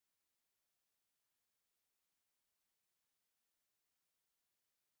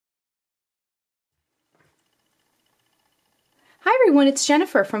Hi everyone, it's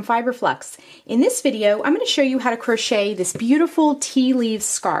Jennifer from Fiberflux. In this video, I'm going to show you how to crochet this beautiful tea leaf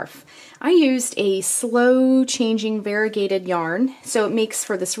scarf. I used a slow changing variegated yarn, so it makes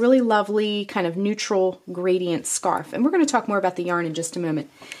for this really lovely kind of neutral gradient scarf. And we're going to talk more about the yarn in just a moment.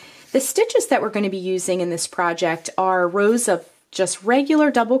 The stitches that we're going to be using in this project are rows of just regular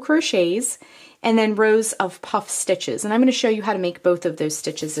double crochets and then rows of puff stitches. And I'm going to show you how to make both of those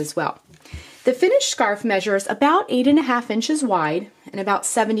stitches as well. The finished scarf measures about 8.5 inches wide and about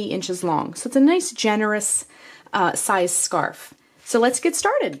 70 inches long. So it's a nice generous size scarf. So let's get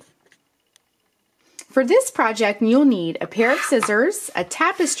started. For this project, you'll need a pair of scissors, a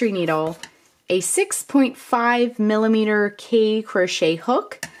tapestry needle, a 6.5 millimeter K crochet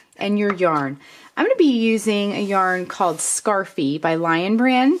hook, and your yarn. I'm going to be using a yarn called Scarfy by Lion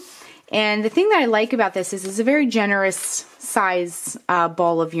Brand. And the thing that I like about this is it's a very generous size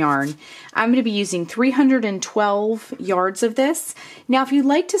ball of yarn. I'm going to be using 312 yards of this. Now, if you'd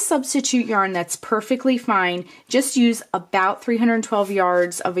like to substitute yarn, that's perfectly fine. Just use about 312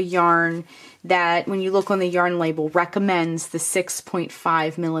 yards of a yarn that, when you look on the yarn label, recommends the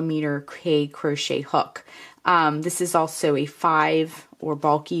 6.5 millimeter K crochet hook. This is also a 5 or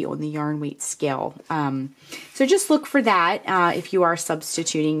bulky on the yarn weight scale. So just look for that if you are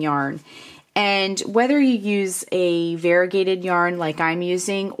substituting yarn. And whether you use a variegated yarn like I'm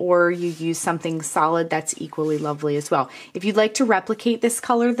using or you use something solid, that's equally lovely as well. If you'd like to replicate this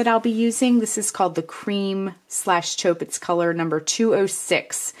color that I'll be using, this is called the cream/taupe. It's color number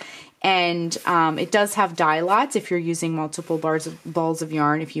 206. And it does have dye lots if you're using multiple balls of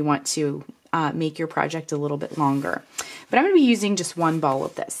yarn if you want to make your project a little bit longer. But I'm going to be using just one ball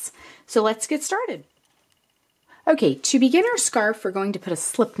of this. So let's get started. Okay, to begin our scarf, we're going to put a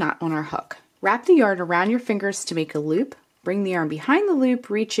slip knot on our hook. Wrap the yarn around your fingers to make a loop. Bring the yarn behind the loop,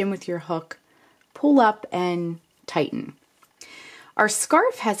 reach in with your hook, pull up, and tighten. Our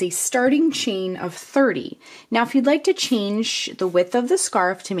scarf has a starting chain of 30. Now, if you'd like to change the width of the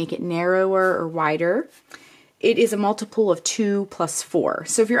scarf to make it narrower or wider, it is a multiple of 2 plus 4.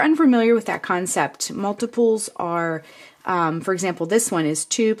 So if you're unfamiliar with that concept, multiples are, for example, this one is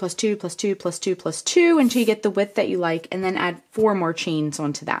 2 plus 2 plus 2 plus 2 plus 2 until you get the width that you like, and then add 4 more chains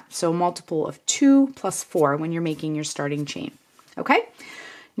onto that. So a multiple of 2 plus 4 when you're making your starting chain. Okay?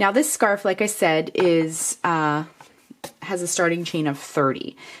 Now this scarf, like I said, is has a starting chain of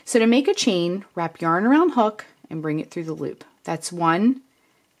 30. So to make a chain, wrap yarn around hook and bring it through the loop. That's 1,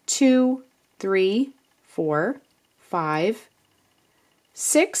 2, 3, 4, 5,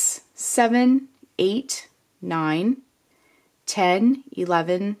 6, 7, 8, 9, 10,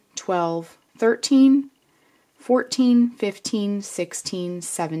 11, 12, 13, 14, 15, 16,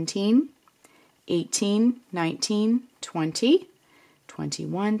 17, 18, 19, 20,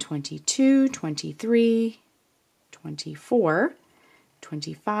 21, 22, 23, 24,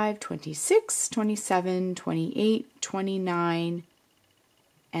 25, 26, 27, 28, 29,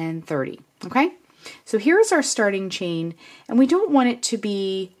 and 30. Okay? So here's our starting chain, and we don't want it to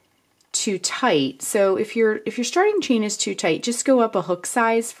be too tight. So if your starting chain is too tight, just go up a hook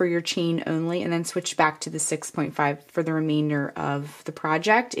size for your chain only and then switch back to the 6.5 for the remainder of the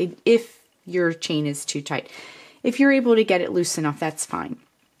project if your chain is too tight. If you're able to get it loose enough, that's fine.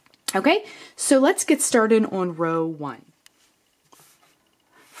 Okay, so let's get started on row 1.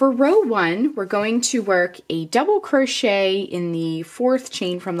 For row 1, we're going to work a double crochet in the 4th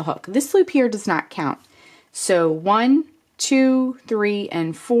chain from the hook. This loop here does not count. So 1, 2, 3,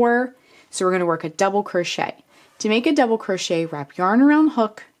 and 4. So we're going to work a double crochet. To make a double crochet, wrap yarn around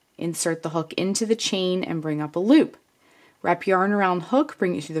hook, insert the hook into the chain, and bring up a loop. Wrap yarn around hook,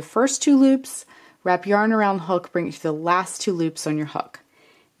 bring it through the first 2 loops. Wrap yarn around hook, bring it through the last 2 loops on your hook.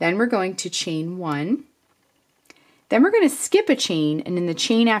 Then we're going to chain 1. Then we're going to skip a chain, and in the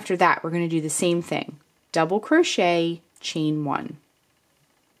chain after that, we're going to do the same thing. Double crochet, chain 1.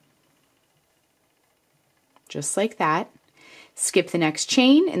 Just like that. Skip the next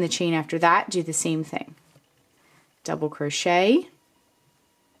chain, and the chain after that, do the same thing. Double crochet,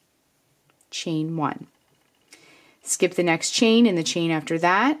 chain 1. Skip the next chain, and the chain after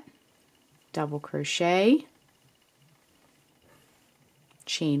that, double crochet,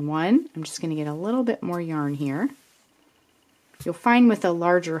 chain 1. I'm just going to get a little bit more yarn here. You'll find with a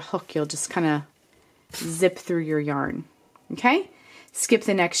larger hook, you'll just kind of zip through your yarn. Okay? Skip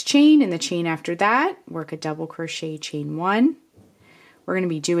the next chain and the chain after that, work a double crochet, chain 1. We're going to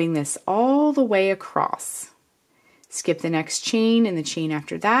be doing this all the way across. Skip the next chain and the chain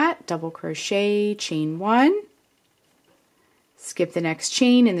after that, double crochet, chain 1. Skip the next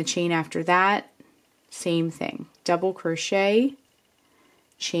chain and the chain after that, same thing. Double crochet,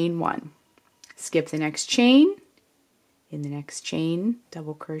 chain 1. Skip the next chain in the next chain,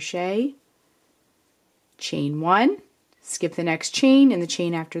 double crochet, chain 1, skip the next chain, in the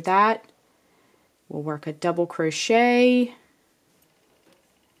chain after that, we'll work a double crochet,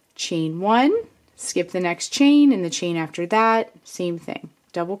 chain 1, skip the next chain, in the chain after that, same thing,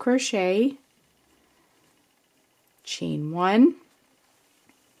 double crochet, chain 1,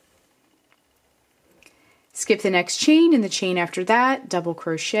 skip the next chain, in the chain after that, double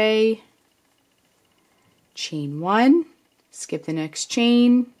crochet, chain 1, skip the next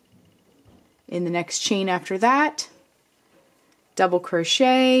chain, in the next chain after that, double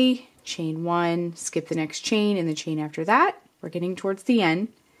crochet, chain 1, skip the next chain, in the chain after that, we're getting towards the end,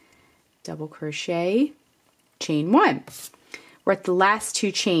 double crochet, chain 1. We're at the last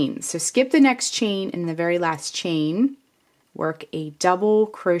 2 chains, so skip the next chain, and in the very last chain, work a double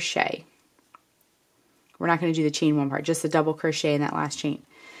crochet. We're not going to do the chain 1 part, just the double crochet in that last chain.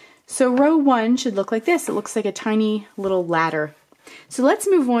 So row 1 should look like this. It looks like a tiny little ladder. So let's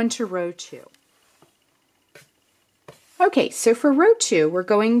move on to row 2. Okay, so for row 2, we're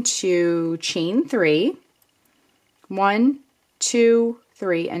going to chain 3, 1, 2,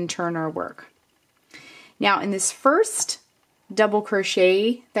 3, and turn our work. Now in this first double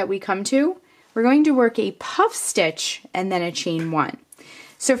crochet that we come to, we're going to work a puff stitch and then a chain 1.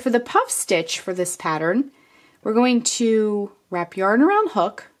 So for the puff stitch for this pattern, we're going to wrap yarn around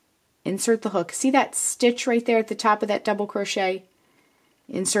hook, insert the hook. See that stitch right there at the top of that double crochet?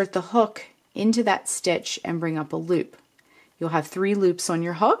 Insert the hook into that stitch and bring up a loop. You'll have 3 loops on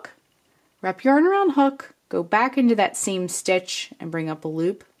your hook. Wrap yarn around hook, go back into that same stitch and bring up a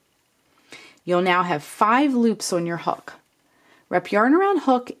loop. You'll now have 5 loops on your hook. Wrap yarn around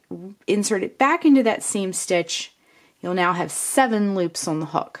hook, insert it back into that same stitch. You'll now have 7 loops on the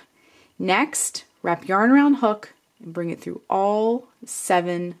hook. Next, wrap yarn around hook and bring it through all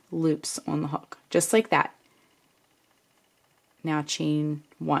 7 loops on the hook, just like that. Now chain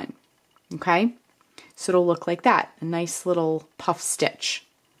 1, okay? So it'll look like that, a nice little puff stitch.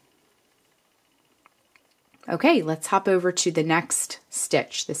 Okay, let's hop over to the next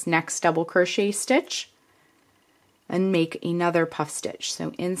stitch, this next double crochet stitch, and make another puff stitch.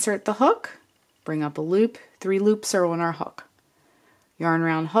 So insert the hook, bring up a loop, 3 loops are on our hook. Yarn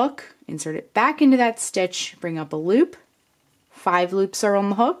around hook, insert it back into that stitch, bring up a loop, 5 loops are on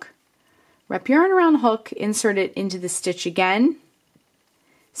the hook. Wrap yarn around hook, insert it into the stitch again,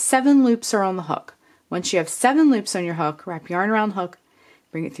 7 loops are on the hook. Once you have 7 loops on your hook, wrap yarn around hook,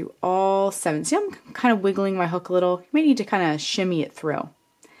 bring it through all 7. See, I'm kind of wiggling my hook a little. You might need to kind of shimmy it through.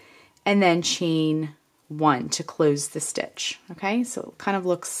 And then chain 1 to close the stitch. Okay, so it kind of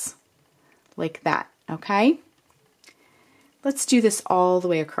looks like that. Okay, let's do this all the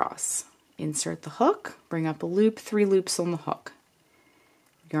way across. Insert the hook, bring up a loop, 3 loops on the hook.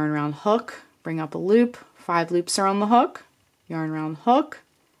 Yarn around hook, bring up a loop, 5 loops are on the hook. Yarn around hook,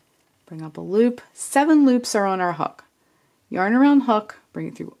 bring up a loop, 7 loops are on our hook. Yarn around hook, bring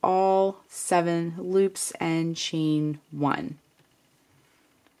it through all 7 loops and chain 1.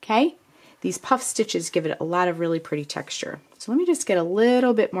 Okay, these puff stitches give it a lot of really pretty texture. So let me just get a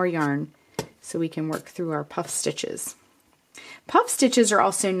little bit more yarn so we can work through our puff stitches. Puff stitches are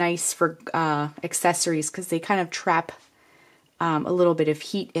also nice for accessories because they kind of trap a little bit of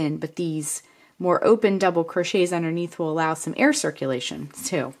heat in, but these more open double crochets underneath will allow some air circulation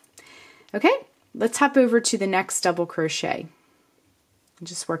too. Okay, let's hop over to the next double crochet.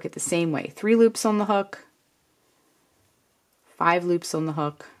 Just work it the same way. 3 loops on the hook, 5 loops on the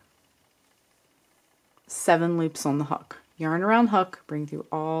hook, 7 loops on the hook. Yarn around hook, bring through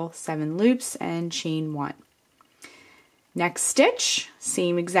all 7 loops and chain 1. Next stitch,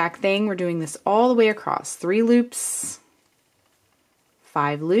 same exact thing. We're doing this all the way across. 3 loops,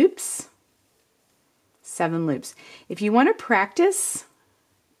 5 loops, 7 loops. If you want to practice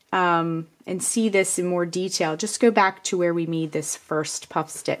and see this in more detail, just go back to where we made this first puff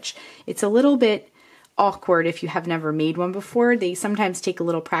stitch. It's a little bit awkward if you have never made one before. They sometimes take a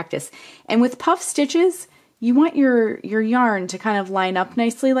little practice. And with puff stitches, you want your yarn to kind of line up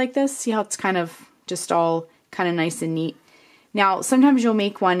nicely like this. See how it's kind of just all kind of nice and neat. Now, sometimes you'll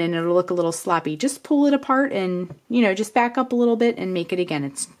make one and it'll look a little sloppy. Just pull it apart and, you know, just back up a little bit and make it again.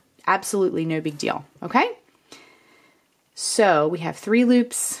 It's absolutely no big deal, okay? So we have 3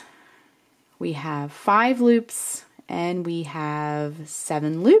 loops, we have 5 loops, and we have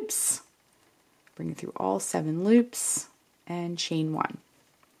 7 loops. Bring it through all 7 loops and chain 1.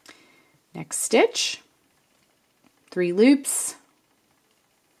 Next stitch, 3 loops,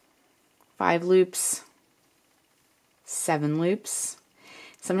 5 loops, 7 loops.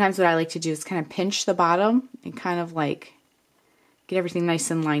 Sometimes what I like to do is kind of pinch the bottom and kind of like get everything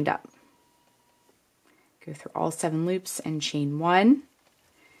nice and lined up. Go through all 7 loops and chain 1.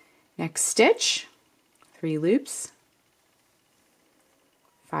 Next stitch, 3 loops,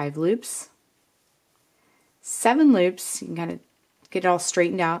 5 loops, 7 loops. You can kind of get it all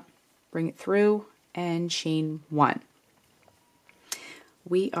straightened out, bring it through, and chain 1.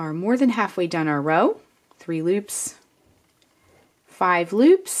 We are more than halfway done our row. 3 loops, 5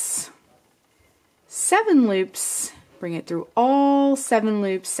 loops, 7 loops, bring it through all 7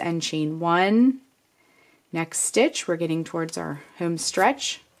 loops and chain 1. Next stitch, we're getting towards our home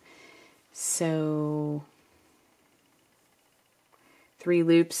stretch. So 3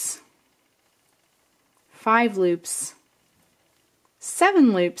 loops, 5 loops,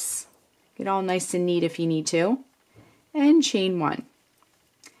 7 loops, get all nice and neat if you need to, and chain 1.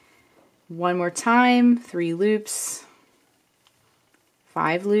 One more time, 3 loops,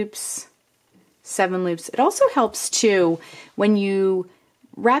 5 loops, 7 loops. It also helps too when you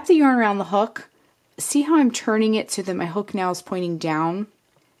wrap the yarn around the hook. See how I'm turning it so that my hook now is pointing down?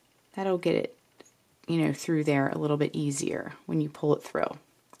 That'll get it, through there a little bit easier when you pull it through.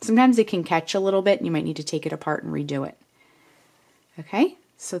 Sometimes it can catch a little bit and you might need to take it apart and redo it. Okay,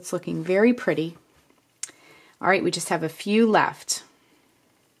 so it's looking very pretty. All right, we just have a few left.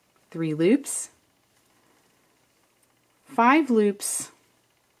 3 loops, 5 loops,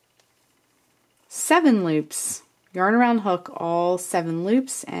 7 loops, yarn around hook all 7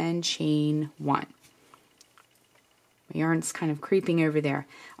 loops and chain 1. My yarn's kind of creeping over there.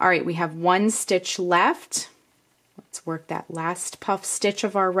 All right, we have 1 stitch left. Let's work that last puff stitch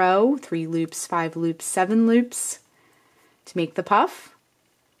of our row. 3 loops, 5 loops, 7 loops to make the puff.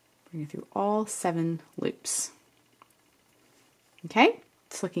 Bring it through all 7 loops. Okay,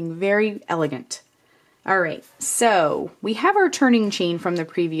 it's looking very elegant. All right, so we have our turning chain from the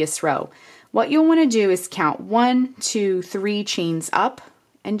previous row. What you'll want to do is count 1, 2, 3 chains up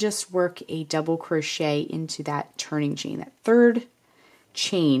and just work a double crochet into that turning chain, that 3rd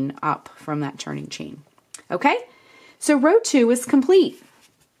chain up from that turning chain. Okay, so row 2 is complete.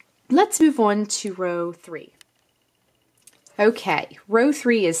 Let's move on to row 3. Okay, row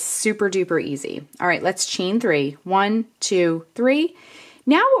 3 is super duper easy. All right, let's chain 3. 1, 2, 3.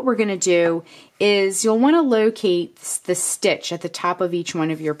 Now what we're going to do is you'll want to locate the stitch at the top of each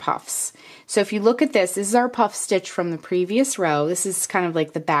one of your puffs. So if you look at this is our puff stitch from the previous row. This is kind of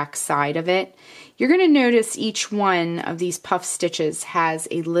like the back side of it. You're going to notice each one of these puff stitches has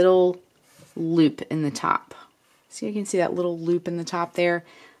a little loop in the top. So you can see that little loop in the top there.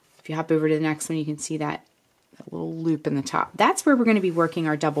 If you hop over to the next one, you can see that little loop in the top. That's where we're going to be working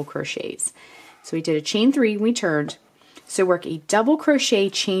our double crochets. So we did a chain 3, we turned. So work a double crochet,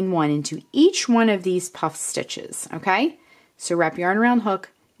 chain 1 into each one of these puff stitches, okay? So wrap yarn around hook,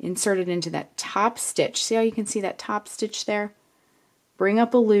 insert it into that top stitch. See how you can see that top stitch there? Bring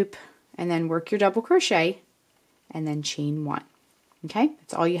up a loop and then work your double crochet and then chain 1. Okay,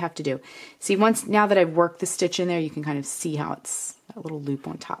 that's all you have to do. See, now that I've worked the stitch in there, you can kind of see how it's that little loop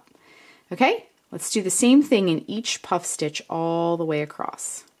on top. Okay, let's do the same thing in each puff stitch all the way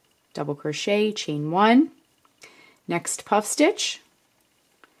across. Double crochet, chain 1. Next puff stitch,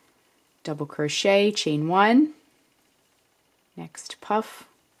 double crochet, chain 1, next puff,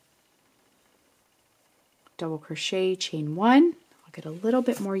 double crochet, chain 1. I'll get a little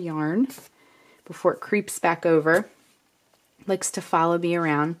bit more yarn before it creeps back over. Likes to follow me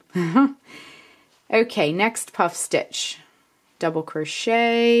around. Okay, next puff stitch, double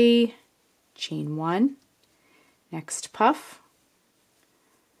crochet, chain 1, next puff,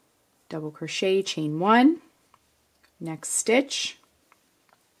 double crochet, chain 1. Next stitch,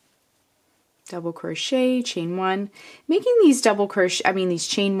 double crochet, chain 1. Making these these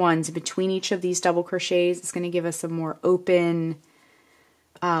chain 1s between each of these double crochets is going to give us a more open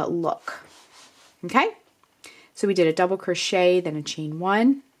look. Okay, so we did a double crochet, then a chain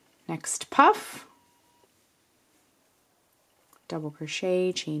 1. Next puff, double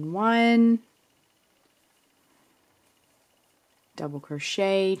crochet, chain 1, double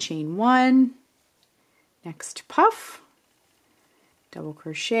crochet, chain 1. Next puff, double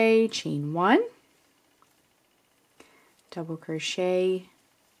crochet, chain 1, double crochet,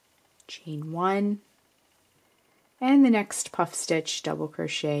 chain 1, and the next puff stitch, double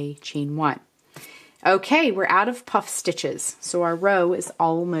crochet, chain 1. Okay, we're out of puff stitches, so our row is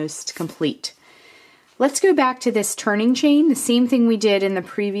almost complete. Let's go back to this turning chain, the same thing we did in the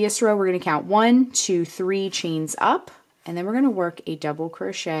previous row. We're going to count 1, 2, 3 chains up, and then we're going to work a double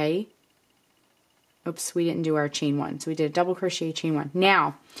crochet. Oops, we didn't do our chain 1. So we did a double crochet, chain 1.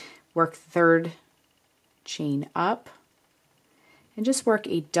 Now, work 3rd chain up and just work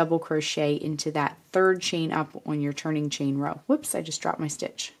a double crochet into that 3rd chain up on your turning chain row. Whoops, I just dropped my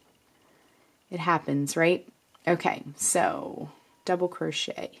stitch. it happens, right? Okay, so double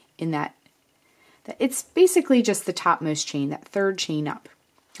crochet in that. It's basically just the topmost chain, that third chain up.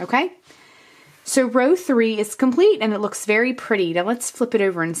 Okay, so row 3 is complete and it looks very pretty. Now let's flip it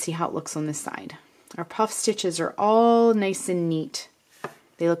over and see how it looks on this side. Our puff stitches are all nice and neat.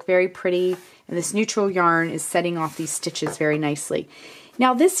 They look very pretty, and this neutral yarn is setting off these stitches very nicely.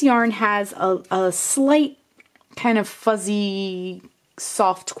 Now this yarn has a slight kind of fuzzy,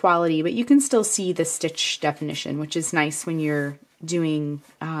 soft quality, but you can still see the stitch definition, which is nice when you're doing,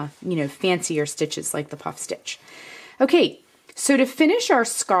 you know, fancier stitches like the puff stitch. Okay, so to finish our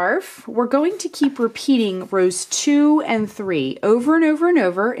scarf, we're going to keep repeating rows 2 and 3 over and over and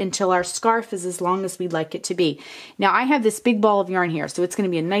over until our scarf is as long as we'd like it to be. Now I have this big ball of yarn here, so it's going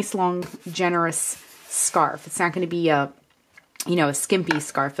to be a nice, long, generous scarf. It's not going to be a, you know, a skimpy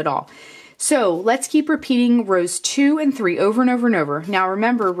scarf at all. So let's keep repeating rows 2 and 3 over and over and over. Now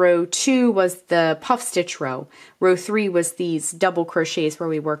remember, row 2 was the puff stitch row. Row 3 was these double crochets where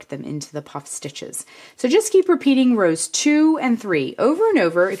we worked them into the puff stitches. So just keep repeating rows 2 and 3 over and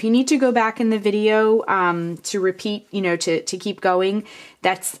over. If you need to go back in the video to repeat, you know, to keep going,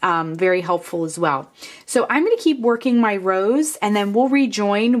 that's very helpful as well. So I'm going to keep working my rows, and then we'll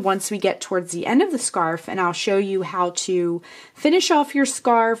rejoin once we get towards the end of the scarf, and I'll show you how to finish off your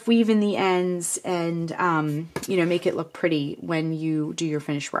scarf, weave in the ends, and you know, make it look pretty when you do your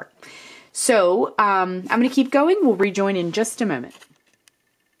finished work. So I'm going to keep going. We'll rejoin in just a moment.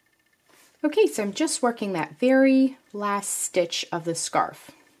 Okay, so I'm just working that very last stitch of the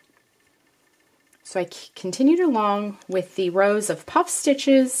scarf. So I continued along with the rows of puff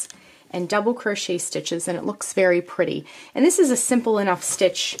stitches and double crochet stitches, and it looks very pretty. And this is a simple enough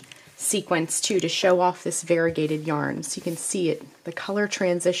stitch sequence too to show off this variegated yarn. So you can see it, the color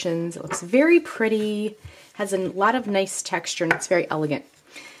transitions. It looks very pretty, has a lot of nice texture, and it's very elegant.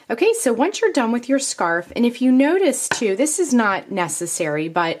 Okay, so once you're done with your scarf, and if you notice too, this is not necessary,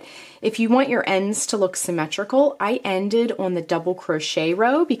 but if you want your ends to look symmetrical, I ended on the double crochet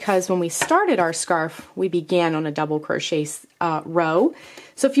row because when we started our scarf, we began on a double crochet row.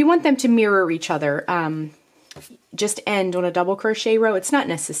 So if you want them to mirror each other, just end on a double crochet row. It's not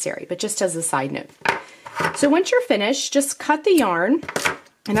necessary, but just as a side note. So once you're finished, just cut the yarn.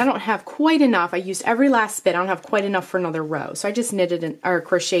 And I don't have quite enough. I used every last bit. I don't have quite enough for another row. So I just knitted or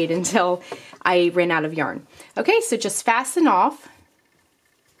crocheted until I ran out of yarn. Okay, so just fasten off.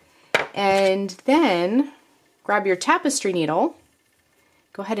 And then grab your tapestry needle.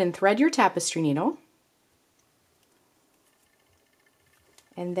 Go ahead and thread your tapestry needle.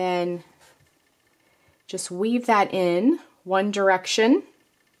 And then just weave that in one direction,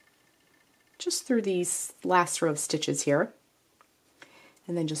 just through these last row of stitches here.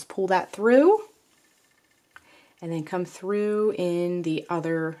 And then just pull that through, and then come through in the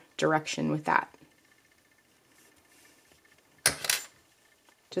other direction with that.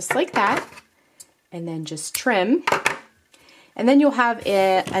 Just like that, and then just trim, and then you'll have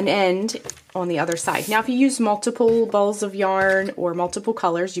an end on the other side. Now if you use multiple balls of yarn or multiple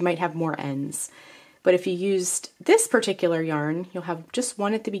colors, you might have more ends. But if you used this particular yarn, you'll have just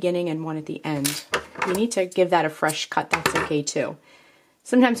one at the beginning and one at the end. If you need to give that a fresh cut, that's okay too.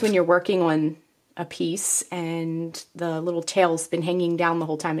 Sometimes when you're working on a piece and the little tail's been hanging down the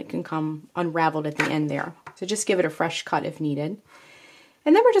whole time, it can come unraveled at the end there. So just give it a fresh cut if needed.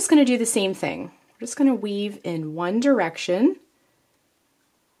 And then we're just going to do the same thing. We're just going to weave in one direction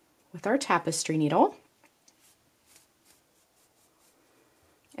with our tapestry needle.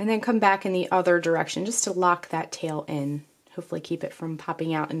 And then come back in the other direction just to lock that tail in. Hopefully keep it from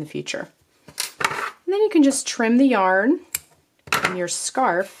popping out in the future. And then you can just trim the yarn. And your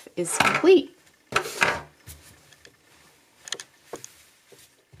scarf is complete.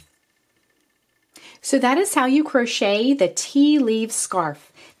 So that is how you crochet the tea leaf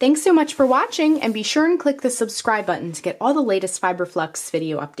scarf. Thanks so much for watching, and be sure and click the subscribe button to get all the latest Fiber Flux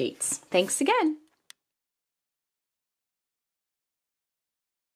video updates. Thanks again.